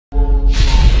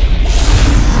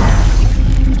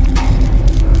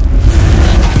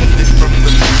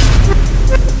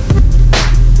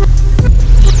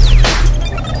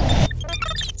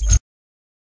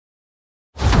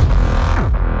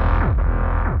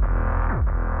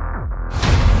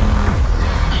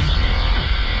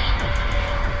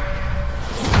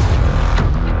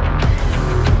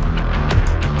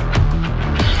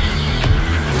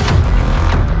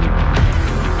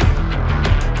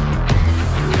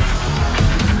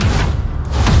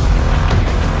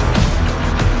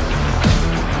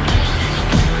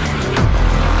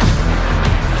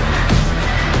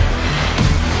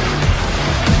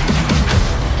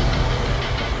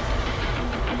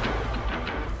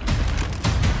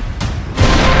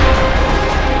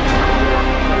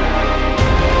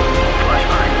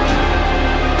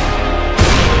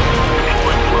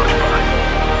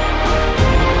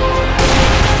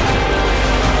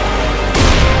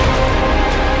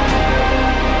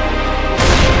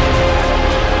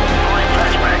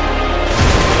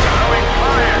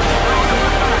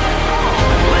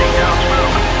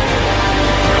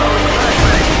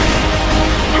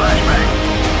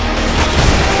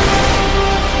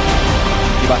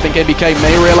think NBK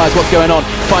may realize what's going on.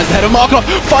 Finds the head of Markov,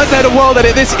 finds the head of World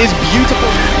Edit. This is beautiful.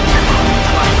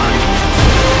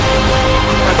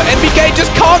 But NBK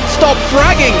just can't stop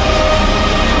fragging.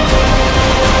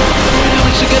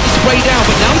 To get the spray down,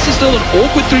 but now this is still an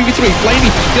awkward 3v3. Flamey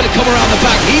going to come around the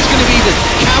back. He's going to be the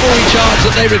cavalry charge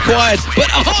that they required. But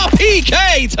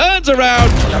PK turns around,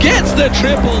 gets the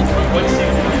triple.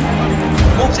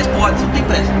 Bom, vocês podem, você não tem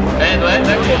pressa. Não é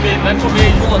comer.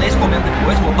 O polonês comendo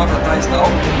depois, o motor atrás e tal.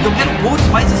 Eu quero bolts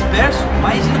mais disperso,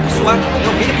 mais indo pro SWAT.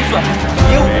 Eu quero pro SWAT.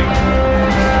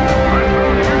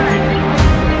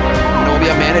 It will be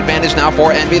a man advantage now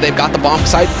for Envy. They've got the bomb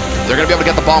site. They're going to be able to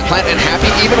get the bomb plant, and Happy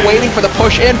even waiting for the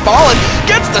push in. Fallen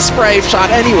gets the spray shot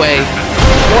anyway.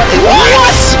 What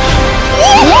was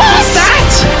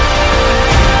that?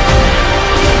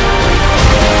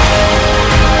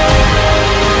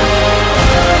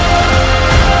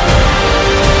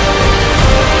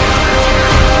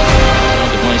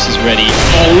 Device is ready.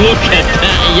 Oh, look at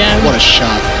that, yeah. What a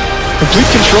shot. Complete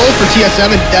control for TSM,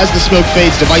 and as the smoke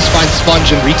fades, Device finds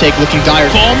Sponge and retake looking dire.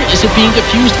 Bomb, is it being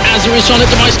defused? Azir is on it,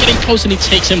 Device getting close and he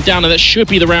takes him down, and that should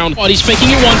be the round. Oh, he's faking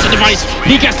it once, and Device,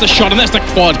 he gets the shot, and that's the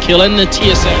quad kill, and the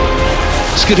TSM.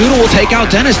 Skadoodle will take out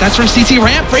Dennis. That's from CT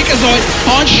ramp. Freakazoid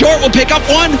on short will pick up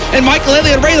one, and Michael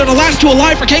Elliott Ray, they're the last two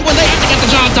alive for King when they have to get the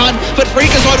job done. But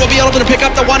Freakazoid will be able to pick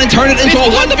up the one and turn it into a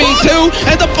 1v2,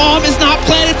 and the bomb is not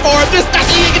planted for him. There's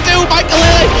nothing he can do. Michael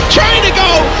Elliott trying to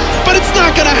go, but it's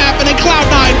not going to happen, and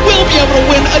Cloud9 will be able to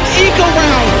win an eco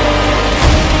round.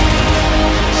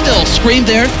 Still, Scream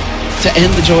there to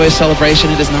end the joyous celebration.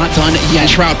 It is not done yet.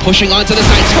 Shroud pushing onto the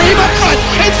side. Scream up front,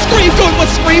 and Scream doing what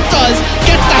Scream does.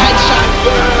 Gets the headshot.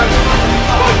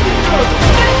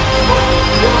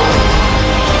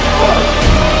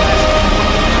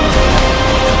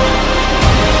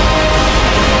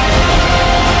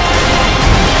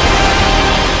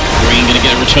 Green gonna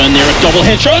get a return there, a double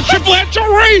headshot, triple headshot,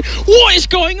 Ray! What is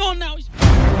going on now?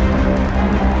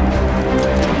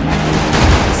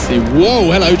 Whoa,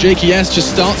 hello, JKS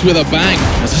just starts with a bang.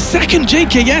 As a second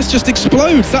JKS just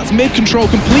explodes. That's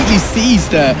mid-control completely seized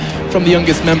there from the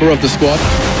youngest member of the squad.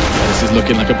 This is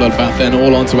looking like a bloodbath then,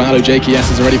 all onto Allo. JKS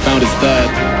has already found his third.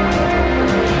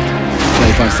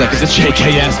 25 seconds, and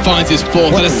JKS finds his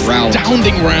fourth. An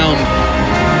astounding round.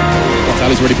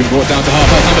 Sally's already been brought down to half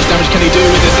health. How much damage can he do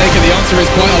with this egg? And the answer is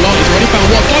quite a lot. He's already found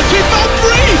one, two, found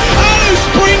three! Allo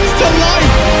springs to life!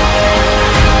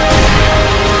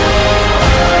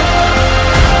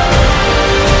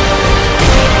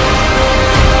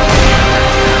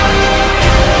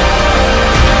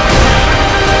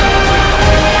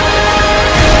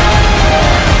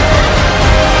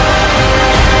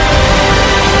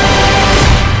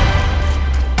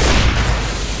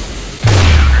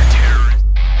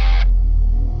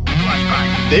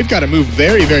 They've got to move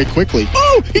very, very quickly.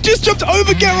 Oh, he just jumped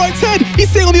over Get Right's head. He's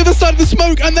sitting on the other side of the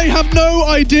smoke, and they have no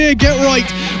idea. Get Right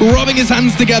rubbing his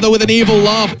hands together with an evil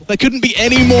laugh. There couldn't be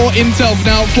any more intel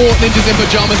now for Ninjas in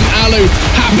Pajamas, and Allo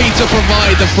happy to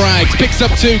provide the frags. Picks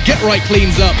up two, Get Right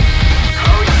cleans up.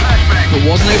 But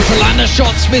wasn't able to land a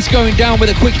shot. Smith's going down with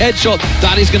a quick headshot.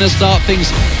 That is going to start things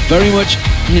very much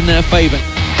in their favor.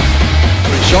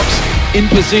 Shox in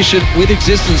position with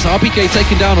Existence. RPK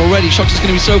taken down already. Shox is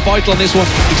going to be so vital on this one.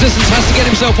 Existence has to get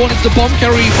himself on. It's the bomb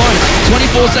carry he finds.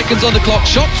 24 seconds on the clock.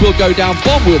 Shox will go down.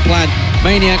 Bomb will plant.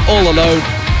 Maniac all alone.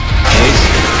 Ace.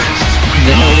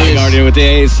 There it is. Guardian with the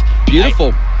ace.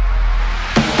 Beautiful.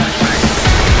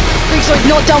 Freakazoid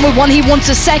not done with one, he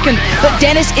wants a second, but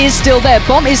Dennis is still there,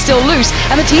 Bomb is still loose,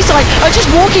 and the T-side are just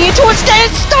walking in towards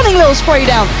Dennis. Stunning little spray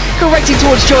down, correcting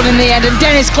towards Jordan in the end, and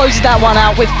Dennis closes that one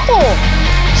out with 4.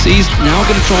 He's now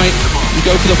going to try and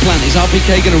go for the plant. Is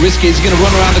RPK going to risk it? Is he going to run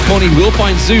around the corner? He will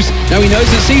find Zeus. Now he knows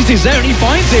that Seized is there and he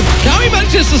finds him. Now he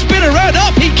manages to spin around.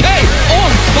 RPK on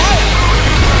fire.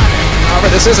 However,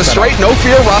 this is a straight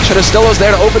no-fear rush, and Astillo's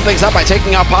there to open things up by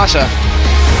taking out Pasha.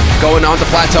 Going on to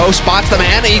Plateau, spots the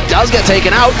man, he does get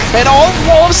taken out, and all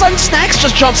of a sudden Snacks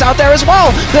just jumps out there as well.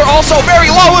 They're also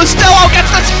very low. Astillo gets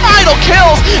the final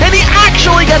kills, and he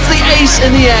actually gets the ace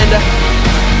in the end.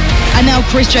 And now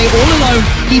Chris J all alone.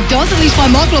 He does at least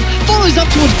find Markov, follows up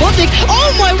towards Botnik.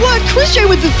 Oh my word, Chris J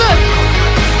with the third.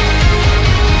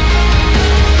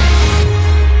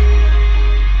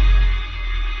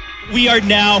 We are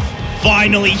now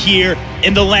finally here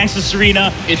in the Lanxess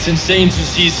Arena. It's insane to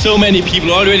see so many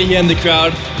people already here in the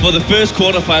crowd for the first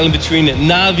quarterfinal between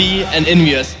Na'Vi and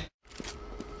Envious.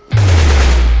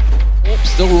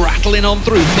 Still rattling on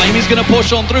through. Flamey's going to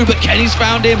push on through, but Kenny's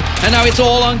found him, and now it's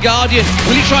all on Guardian.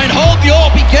 Will he try and hold the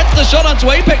AWP? He gets the shot onto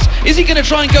Apex. Is he going to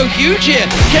try and go huge here?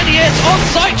 Kenny hits on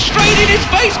sight, straight in his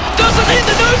face. Doesn't hit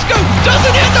the no-scope.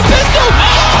 Doesn't hit the pistol.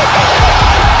 Oh!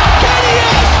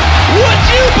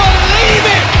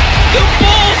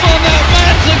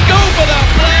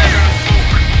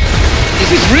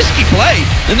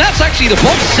 And that's actually the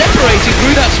bomb separating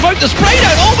through that smoke. The spray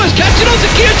down almost catching on to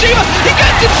Kiyojima. He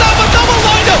gets himself a double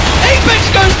windup.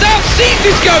 Apex goes down.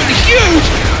 Siege is going huge.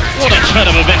 What a turn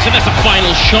of events, and that's the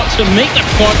final shot to make the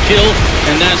quad kill,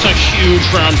 and that's a huge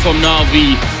round from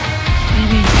Na'Vi.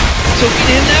 Took it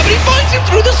in there, but he finds him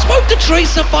through the smoke. The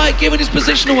tracer fire giving his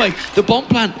position away. The bomb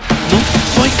plant not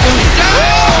quite going down.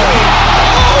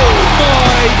 Oh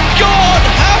my god,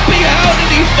 Happy, how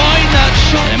did he find that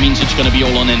shot? That means it's going to be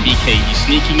all on NBK. He's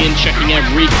sneaking in, checking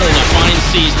every corner, finds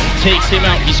Seas, takes him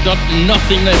out. He's got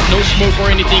nothing left, no smoke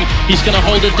or anything. He's going to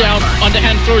hold it down.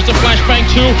 Underhand throws the flashbang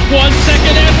 2. 1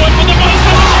 second and one for the buzz.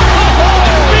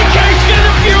 NBK's going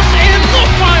to fuse in the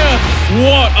fire.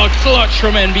 What a clutch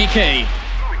from NBK.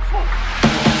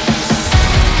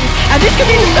 And this could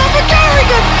be the start for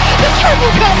Carrigan. The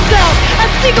triple comes out and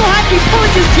single-handedly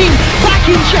pulling his team back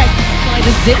in check.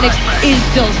 As Zipnix is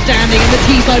still standing, and the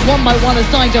T-side one by one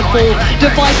assigned to fall.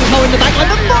 Device with Ho in the back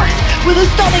line, but Mox with a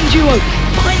stunning duo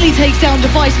finally takes down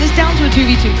Device, and it's down to a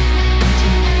 2v2. 7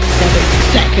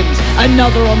 seconds,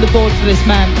 another on the board for this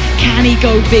man. Can he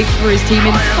go big for his team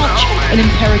in such an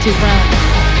imperative round?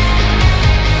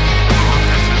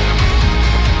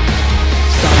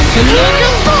 Starting to look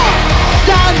at Mox!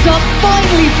 Stands up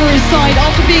finally for his side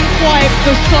after being quiet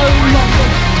for so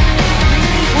long.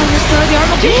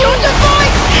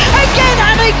 Again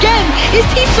and again, his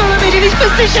team's so limited, his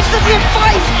positions and the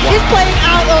advice is playing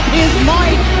out of his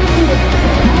mind.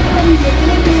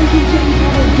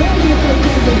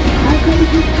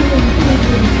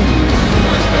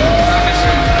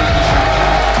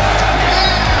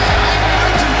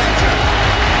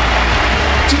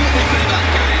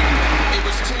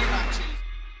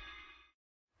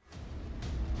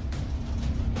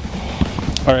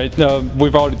 All right,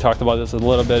 we've already talked about this a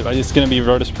little bit, but it's going to be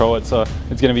Virtus Pro. It's going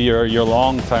to be your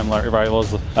long-time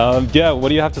rivals. Yeah, what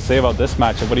do you have to say about this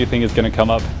matchup? What do you think is going to come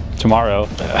up tomorrow?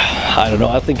 I don't know.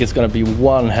 I think it's going to be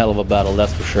one hell of a battle,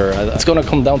 that's for sure. It's going to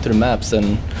come down to the maps,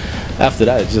 and after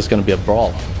that, it's just going to be a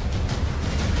brawl.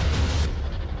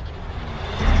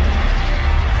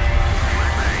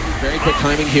 Very quick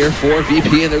timing here for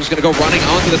VP, and they're just going to go running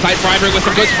onto the side. Freiburg with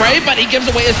some good spray, but he gives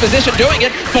away his position doing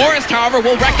it. Forrest, however,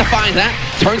 will rectify that.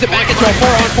 Turns it back into a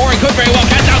 4-on-4 and could very well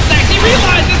catch out Snacks. He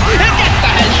realizes and gets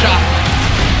the headshot.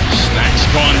 Snacks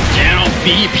gone down.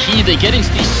 VP, they get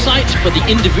into these sights, but the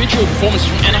individual performance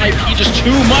from NIP just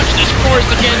too much. This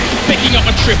Forrest again, picking up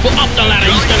a triple up the ladder.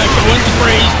 He's going to go and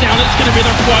sprays down. It's going to be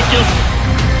the quad kill.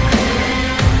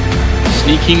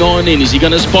 Sneaking on in, is he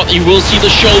going to spot? He will see the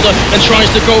shoulder and tries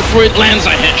to go for it, lands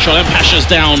a headshot and Pasha's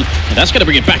down. And that's going to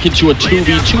bring it back into a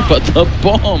 2v2, but the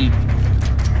bomb.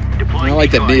 I like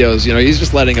that Neo's, he's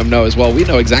just letting him know as well. We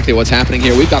know exactly what's happening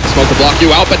here. We've got the smoke to block you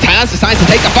out, but Taz decides to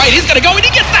take the fight. He's going to go and he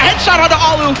gets the headshot onto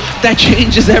Alu. That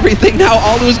changes everything now.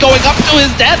 Alu is going up to his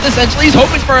death, essentially. He's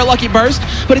hoping for a lucky burst,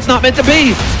 but it's not meant to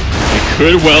be. It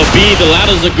could well be. The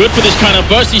ladders are good for this kind of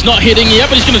burst. He's not hitting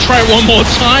yet, but he's going to try it one more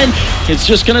time. It's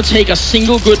just going to take a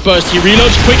single good burst. He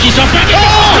reloads quick. He's up back. Oh!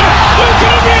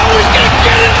 He's going to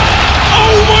get it!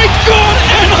 Oh my god!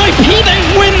 NIP, they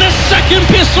win the second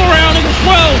pistol round as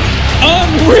well.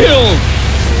 Unreal!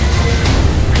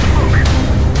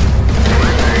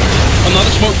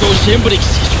 Another smoke goes to him, but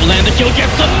Exist will land the kill.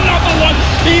 Gets another one.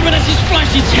 Even as he's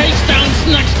flashed, he takes down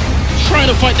Snacks. Trying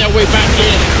to fight their way back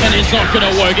in, and it's not going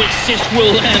to work. Exist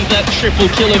will land that triple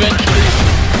kill eventually.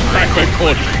 Backward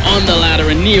court on the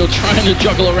ladder, and Neo trying to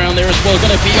juggle around there as well.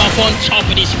 Going to be up on top,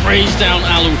 and he sprays down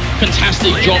Alu.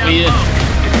 Fantastic job here.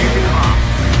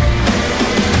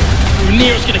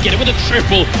 Neo's going to get it with a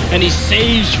triple, and he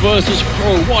saves versus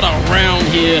Pro. What a round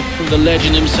here from the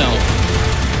legend himself.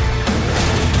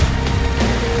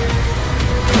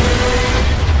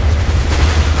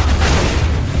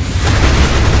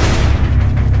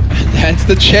 That's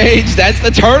the change. That's the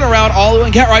turnaround. Alu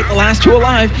and Get Right, the last two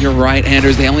alive. You're right,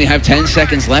 Anders. They only have 10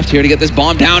 seconds left here to get this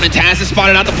bomb down, and Taz has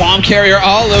spotted out the bomb carrier.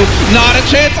 Alu, not a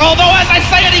chance. Although, as I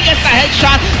say it, he gets the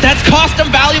headshot. That's cost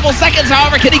him valuable seconds.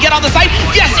 However, can he get on the site?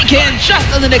 Yes, he can. Just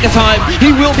in the nick of time.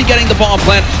 He will be getting the bomb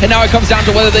plant, and now it comes down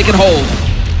to whether they can hold.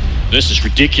 This is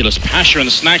ridiculous. Pasha and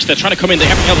the Snacks, they're trying to come in. They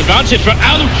have the advantage for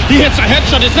Alu. He hits a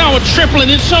headshot. It's now a triple, and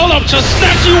it's all up to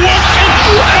Snacks. He walks in,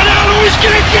 and Alu is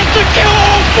going to get the kill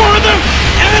all for them.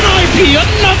 NIP,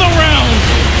 another round.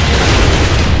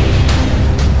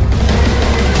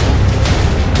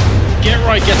 Get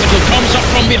Right gets a kill. Comes up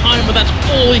from behind, but that's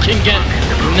all he can get.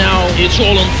 Now it's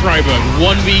all on Freiburg.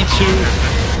 1v2.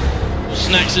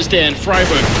 Snacks is there, and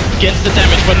Freiburg gets the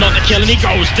damage but not the kill, and he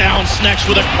goes down. Snacks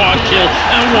with a quad kill,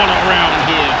 and what a round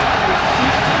here.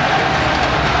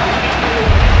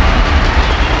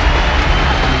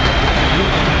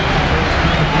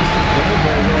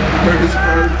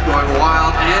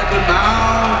 wild, and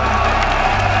now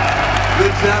the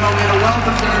gentlemen, a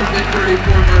well-deserved victory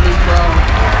for Virtus Pro.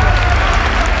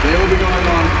 They will be going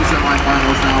on to the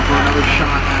semifinals now for another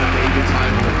shot at a major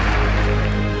title.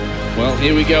 Well,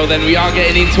 here we go then. We are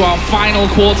getting into our final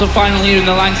quarter-final here in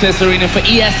the Lanxess Arena for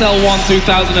ESL One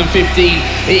 2015.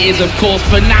 It is, of course,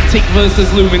 Fnatic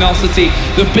versus Luminosity,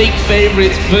 the big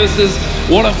favourites versus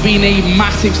what have been a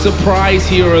massive surprise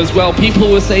here as well.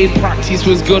 People were saying practice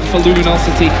was good for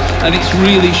Luminosity, and it's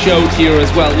really showed here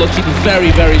as well. Looking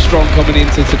very, very strong coming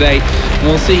into today. And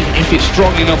we'll see if it's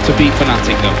strong enough to beat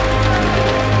Fnatic, though.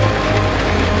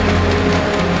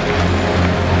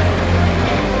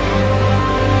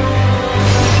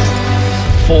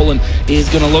 Fallen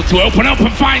is going to look to open up and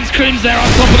finds Crims there on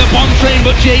top of the bomb train,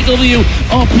 but JW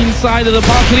up inside of the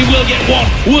balcony will get one,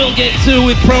 will get two,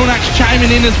 with Pronax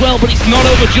chiming in as well, but it's not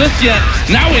over just yet.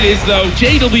 Now it is though.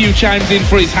 JW chimes in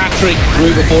for his hat-trick.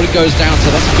 Through before it goes down,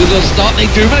 so that's a good little start. They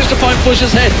do manage to find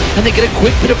Push's head, and they get a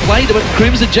quick bit of play, but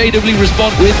Crims and JW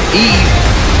respond with ease.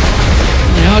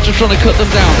 They are just trying to cut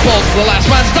them down. Bolts to the last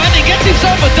man standing, gets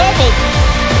himself a double.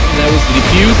 There was the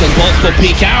defuse, and Bolts will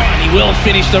peek out, and he will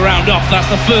finish the round off.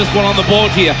 That's the first one on the board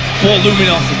here for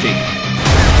Luminosity.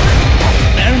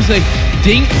 There is a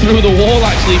dink through the wall,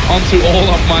 actually, onto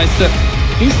Olaf Meister.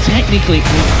 He's technically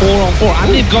in 4-on-4,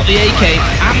 and they've got the AK,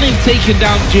 and they've taken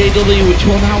down JW, which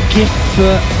will now gift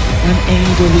for an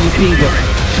AWP, but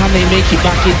can they make it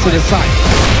back into the side?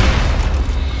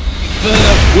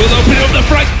 Further will open up the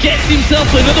front, gets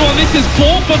himself another one. This is 4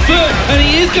 for Fur, and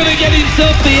he is going to get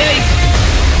himself the 8.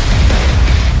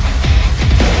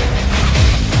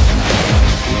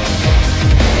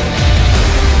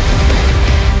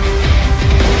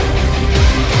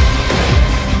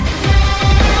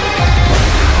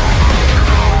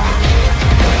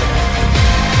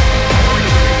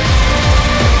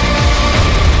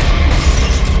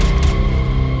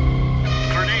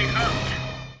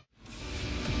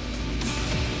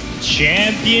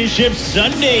 Championship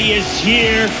Sunday is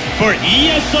here for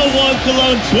ESL One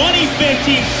Cologne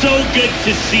 2015. So good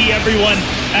to see everyone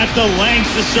at the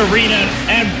Lanxess Arena.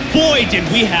 And boy, did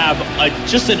we have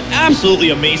just an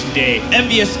absolutely amazing day.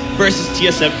 Envious versus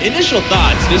TSM. Initial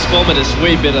thoughts. This format is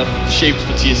way better shaped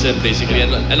for TSM, basically.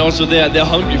 And also they're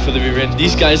hungry for the revenge.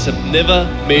 These guys have never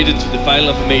made it to the final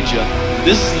of a major.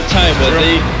 This is the time where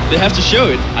they have to show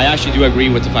it. I actually do agree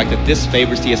with the fact that this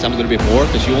favors TSM a little bit more,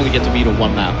 because you only get to beat on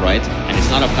one map, right? And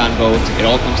it's not a fan vote. It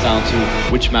all comes down to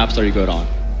which maps are you good on.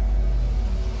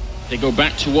 They go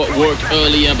back to what worked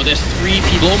earlier, but there's 3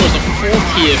 people, almost a 4th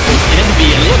here for Envy.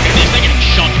 And look at this, they're getting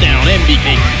shot down.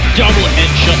 MBK, double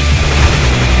headshot.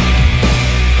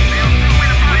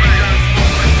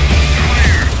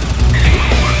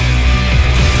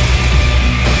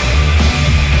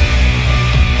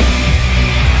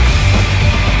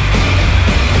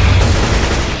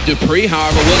 Dupree,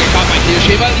 however, will get caught by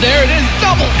Kiyoshima. There it is,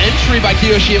 double entry by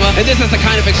Kiyoshima. And this is the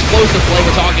kind of explosive play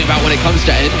we're talking about when it comes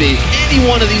to Envy. Any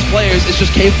one of these players is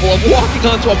just capable of walking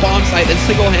onto a bomb site and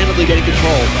single-handedly getting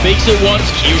control. Fakes it once,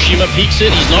 Kiyoshima peeks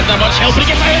it, he's not that much help, but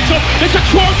he gets a headshot. It's a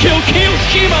 12-kill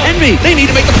Kiyoshima. Envy, they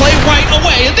need to make the play right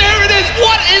away. And there it is,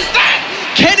 what is that?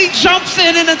 Kenny jumps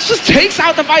in and it just takes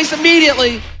out the Vice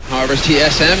immediately. However, it's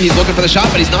TSM, he's looking for the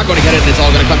shot, but he's not going to get it, and it's all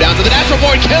going to come down to the Natural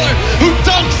Born Killer, who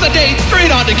dunks the date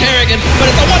straight onto Kerrigan, but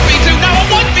it's a 1v2, now a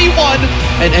 1v1,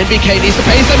 and NBK needs to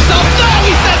pace himself. No,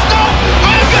 he says no,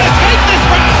 I'm going to take this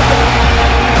round!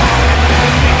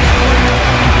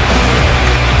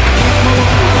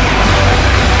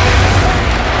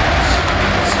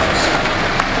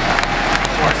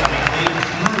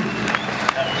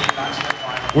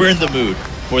 We're in the mood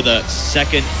for the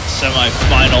second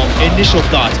semi-final. Initial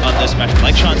thoughts on this match.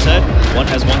 Like Sean said, one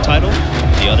has 1 title,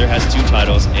 the other has 2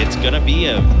 titles. It's gonna be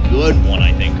a good one,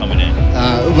 I think, coming in.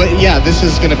 But yeah, this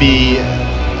is gonna be,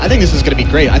 I think this is gonna be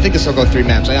great. I think this will go 3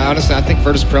 maps. Honestly, I think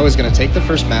Virtus Pro is gonna take the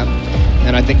first map,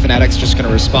 and I think Fnatic's just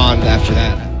gonna respond after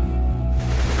that.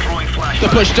 The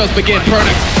push does begin.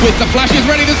 Pronax with the flashes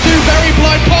ready. There's 2 very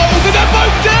blind poles, and they're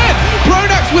both dead!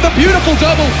 Pronax with a beautiful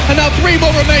double, and now 3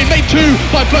 more remain. Made 2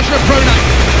 by Flusher and Pronax.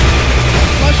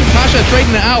 Flush and Pasha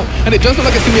trading it out, and it does look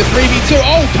like it's going to be a 3v2.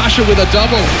 Oh, Pasha with a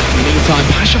double. In the meantime,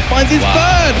 Pasha finds his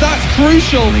third. That's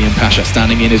crucial. And Pasha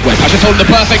standing in his way. Pasha's holding the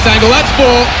perfect angle. That's 4.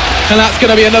 And that's going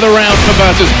to be another round for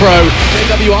Virtus Pro.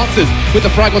 JW answers with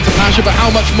the frag onto Pasha, but how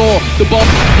much more? The bomb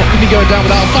not going to be going down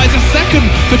without. Finds a second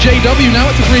for JW. Now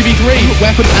it's a 3v3.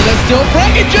 Weapon, and they're still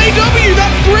fragging JW.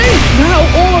 That's 3. Now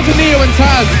all onto Neo and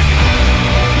Taz.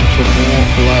 For more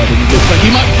blood, and it looks like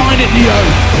he might find it, Neo.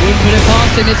 Wouldn't put it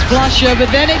past him, it's Flusher, but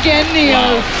then again,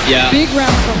 Neo. Yeah. Big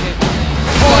round from him.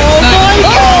 Oh my God!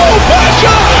 Oh,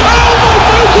 Pasha!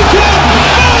 Oh my Local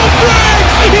Cologne, 4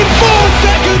 frags in 4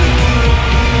 seconds!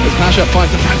 As Pasha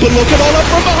finds the frag, but look at all up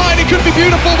from behind, it could be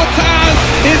beautiful, but Taz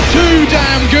is too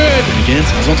damn good. And again,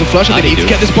 Taz onto Flusher, they need to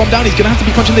get this bomb down, he's gonna have to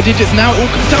be punching the digits now, it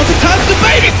all comes down to Taz to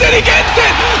babysit, he gets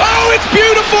it! Oh, it's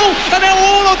beautiful! And now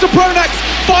all onto Pronax,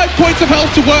 5 points of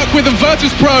health to work with, and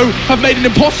Virtus Pro have made an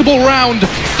impossible round.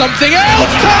 Something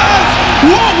else, Taz!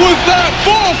 What was that?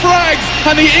 4 frags,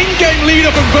 and the in-game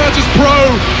leader from Virtus Pro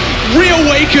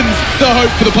reawakens the hope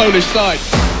for the Polish side.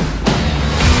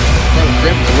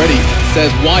 Grims already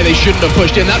says why they shouldn't have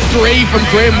pushed in. That's 3 from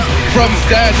Grims from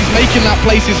stairs. He's making that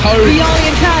place his home. Bialy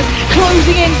and Taz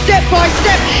closing in step by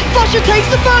step. Flusher takes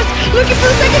the first, looking for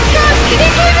the second. Taz, he's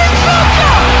with his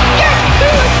Flusher! Gets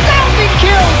 2 astounding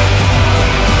kills!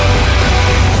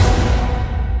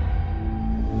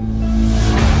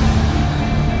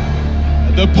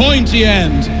 The pointy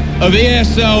end of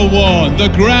ESL One, the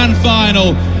grand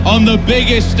final on the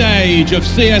biggest stage of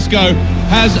CSGO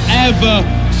has ever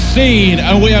seen,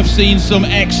 and we have seen some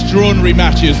extraordinary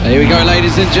matches. Here we go,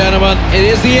 ladies and gentlemen. It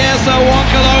is the ESL One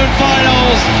Cologne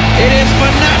finals. It is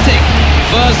Fnatic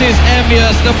versus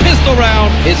Envious. The pistol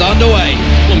round is underway.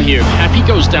 Here, Happy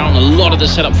goes down. A lot of the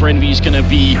setup for Envy is going to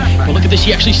be. But look at this,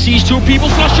 he actually sees 2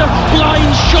 people. Flusher, blind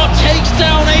shot, takes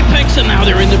down Apex, and now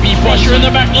they're in the B. Flusher in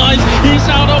the back lines. He's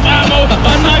out of ammo.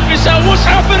 A knife is out. What's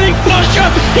happening? Flusher,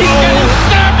 he's getting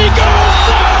stabbed. He goes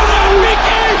down.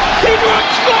 He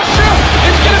drops Flusher.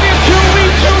 It's going to be a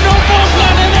 2v2, no bomb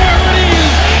plan, and there it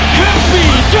is. Happy,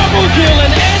 double kill,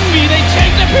 and Envy, they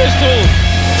take the pistol.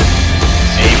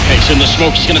 Apex in the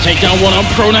smoke, he's going to take down one on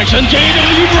Pronax, and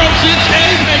JW drops it.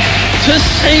 Apex to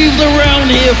save the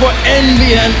round here for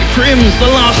Envy, and Grims,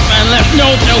 the last man left. No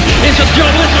tell, it's a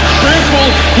double, it's a triple.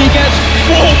 He gets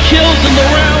 4 kills in the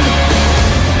round.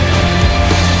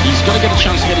 He's got to get a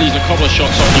chance to get at least a couple of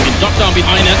shots off. He can duck down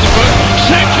behind it. The first,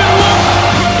 second one.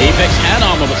 Apex had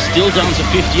armor, but still down to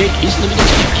 58. He's limited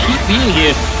to keep being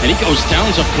here, and he goes down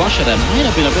to Flusher. There might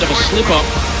have been a bit of a slip-up.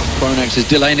 Pronax is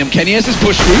delaying him. Kenny has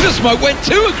pushed through the smoke, went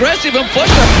too aggressive, and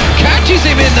Flusher catches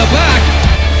him in the back.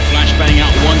 Flashbang out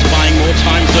once, buying more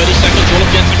time. 30 seconds, Olaf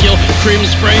gets a kill. Krim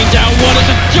spraying down one. It's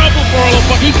a double for Olaf,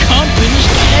 but he can't finish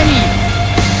Kenny.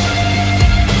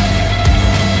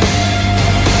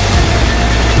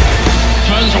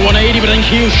 Turns a 180, but then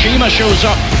Hiroshima shows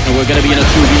up, and we're going to be in a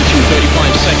 2v2,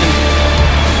 35 seconds.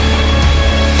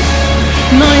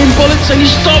 9 bullets, and he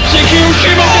stops it.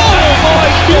 Hiroshima! Oh my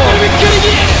God! You're going to be kidding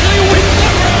me! He wins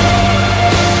that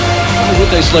round! Why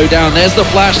would they slow down? There's the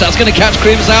flash. That's going to catch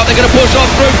Grims out. They're going to push on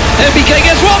through. MBK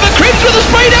gets one, but Grims with a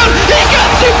spray down. He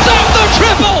gets himself the